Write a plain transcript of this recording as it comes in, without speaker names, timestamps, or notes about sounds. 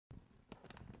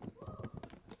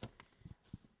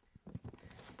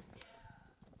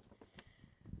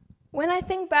When I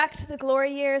think back to the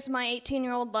glory years of my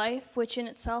 18-year-old life, which in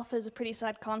itself is a pretty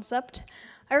sad concept,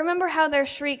 I remember how their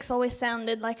shrieks always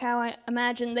sounded like how I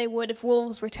imagined they would if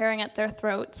wolves were tearing at their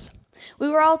throats. We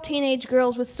were all teenage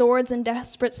girls with swords and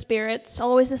desperate spirits,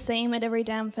 always the same at every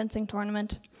damn fencing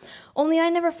tournament. Only I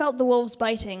never felt the wolves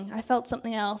biting. I felt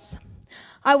something else.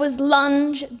 I was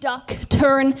lunge, duck,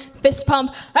 turn, fist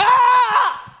pump,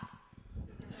 ah!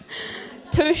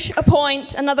 Tush, a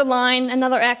point, another line,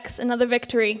 another X, another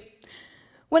victory.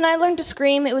 When I learned to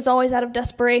scream, it was always out of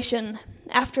desperation.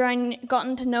 After I'd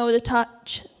gotten the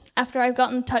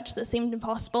touch that seemed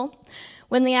impossible,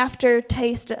 when the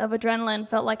aftertaste of adrenaline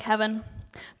felt like heaven.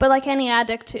 But like any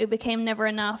addict, it became never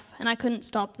enough, and I couldn't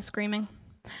stop the screaming.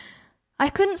 I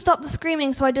couldn't stop the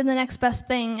screaming, so I did the next best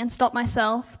thing and stopped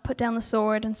myself, put down the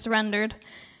sword, and surrendered.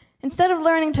 Instead of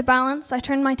learning to balance, I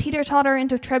turned my teeter-totter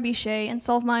into a trebuchet and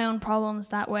solved my own problems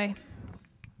that way.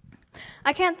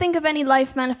 I can't think of any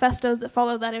life manifestos that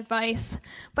follow that advice,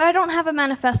 but I don't have a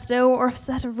manifesto or a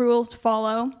set of rules to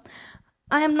follow.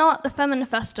 I am not a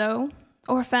feminifesto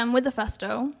or a femme with a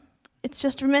festo. It's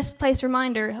just a misplaced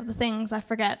reminder of the things I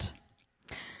forget.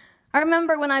 I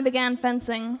remember when I began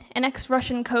fencing, an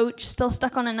ex-Russian coach, still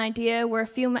stuck on an idea where a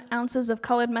few ounces of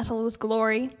colored metal was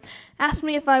glory, asked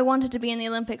me if I wanted to be in the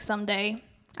Olympics someday.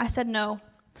 I said no.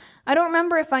 I don't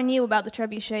remember if I knew about the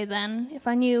trebuchet then, if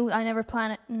I knew I never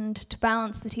planned to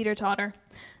balance the teeter-totter.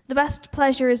 The best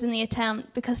pleasure is in the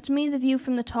attempt, because to me the view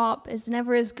from the top is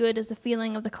never as good as the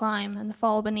feeling of the climb and the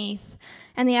fall beneath,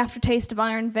 and the aftertaste of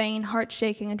iron vein,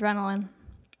 heart-shaking adrenaline.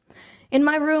 In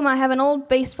my room I have an old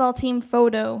baseball team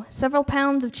photo, several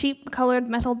pounds of cheap colored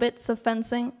metal bits of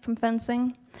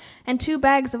fencing, and 2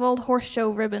 bags of old horse show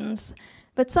ribbons.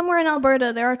 But somewhere in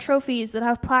Alberta, there are trophies that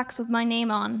have plaques with my name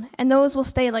on, and those will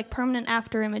stay like permanent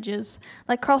after images,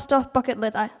 like crossed-off bucket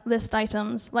list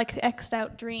items, like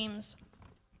X'd-out dreams.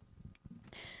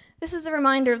 This is a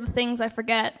reminder of the things I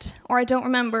forget, or I don't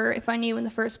remember if I knew in the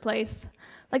first place,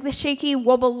 like the shaky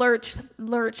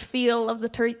wobble-lurch feel of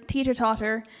the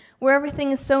teeter-totter, where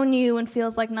everything is so new and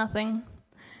feels like nothing.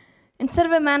 Instead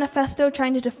of a manifesto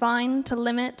trying to define, to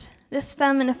limit, this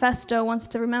feminifesto wants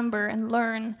to remember and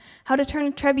learn how to turn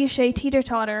a trebuchet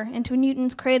teeter-totter into a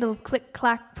Newton's cradle of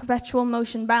click-clack, perpetual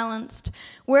motion balanced,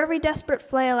 where every desperate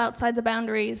flail outside the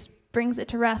boundaries brings it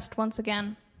to rest once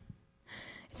again.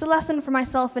 It's a lesson for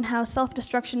myself in how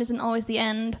self-destruction isn't always the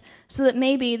end, so that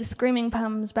maybe the screaming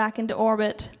comes back into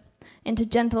orbit, into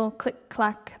gentle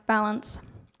click-clack balance.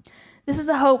 This is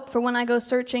a hope for when I go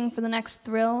searching for the next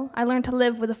thrill. I learn to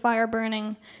live with a fire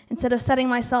burning, instead of setting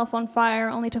myself on fire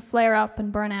only to flare up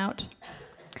and burn out.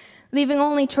 Leaving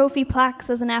only trophy plaques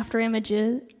as an after image,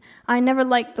 I never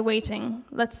liked the waiting.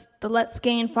 Let's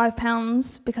gain 5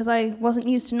 pounds, because I wasn't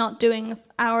used to not doing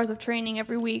hours of training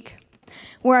every week,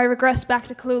 where I regressed back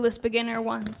to clueless beginner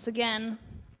once again.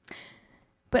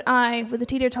 But I, with a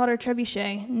teeter-totter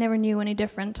trebuchet, never knew any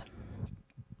different.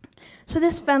 So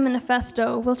this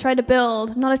feminifesto will try to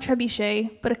build, not a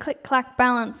trebuchet, but a click-clack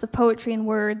balance of poetry and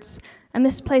words, and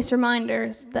misplaced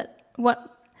reminders that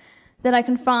I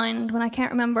can find when I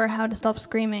can't remember how to stop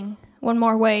screaming. One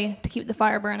more way to keep the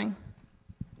fire burning.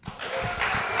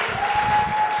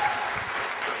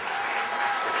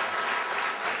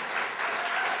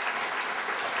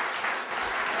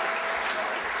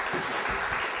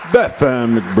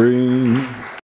 Bethan McBreen.